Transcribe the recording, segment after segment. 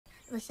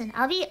Listen,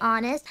 I'll be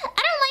honest. I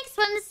don't like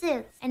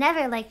swimsuits. I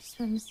never liked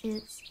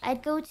swimsuits.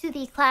 I'd go to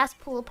the class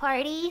pool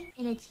party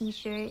in a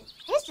t-shirt.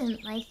 I just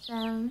didn't like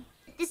them.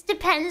 This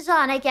depends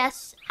on, I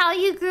guess, how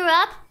you grew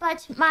up.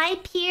 But my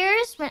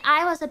peers, when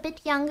I was a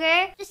bit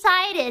younger,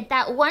 decided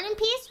that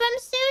one-piece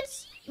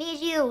swimsuits made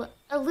you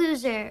a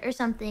loser or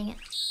something.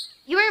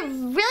 You were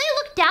really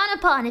looked down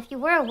upon if you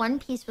wore a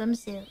one-piece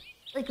swimsuit.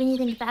 Like, when you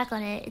think back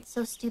on it, it's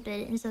so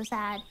stupid and so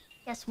sad.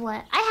 Guess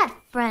what? I had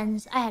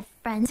friends at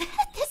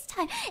this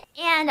time.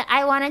 And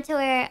I wanted to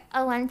wear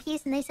a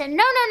one-piece, and they said,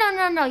 no,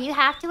 you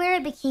have to wear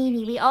a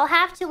bikini. We all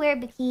have to wear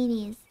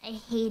bikinis. I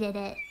hated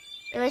it.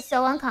 It was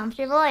so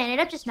uncomfortable. I ended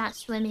up just not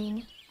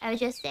swimming. I would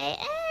just say,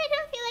 I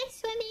don't feel like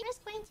swimming. I'm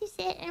just going to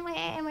sit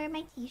and wear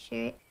my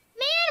t-shirt.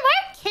 Man, why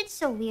are kids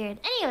so weird?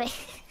 Anyway,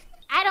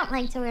 I don't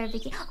like to wear a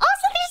bikini.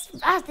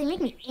 Also, they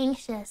make me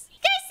anxious. You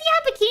guys see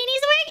how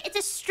bikinis work? It's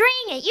a string.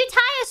 You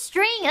tie a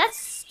string. That's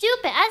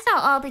stupid. That's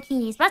not all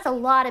bikinis. That's a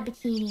lot of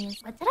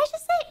bikinis. What did I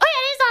just say? Oh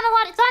yeah, it is on a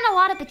lot. It's on a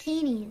lot of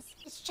bikinis.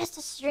 It's just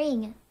a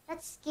string.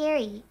 That's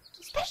scary.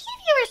 Especially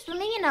if you were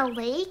swimming in a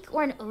lake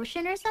or an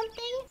ocean or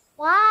something.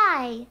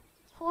 Why?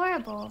 It's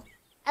horrible.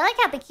 I like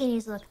how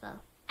bikinis look though.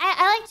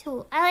 I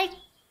like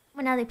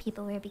when other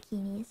people wear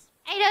bikinis.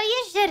 I know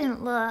you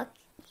shouldn't look,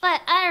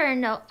 but I don't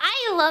know.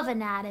 I love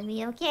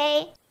anatomy,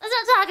 okay? Let's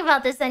not talk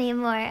about this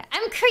anymore.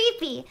 I'm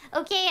creepy,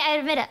 okay? I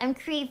admit it. I'm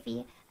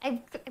creepy.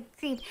 I'm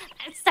creepy.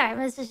 Sorry,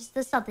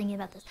 there's something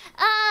about this.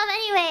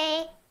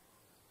 Anyway.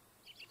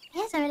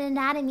 Yes, I'm an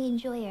anatomy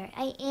enjoyer.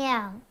 I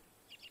am.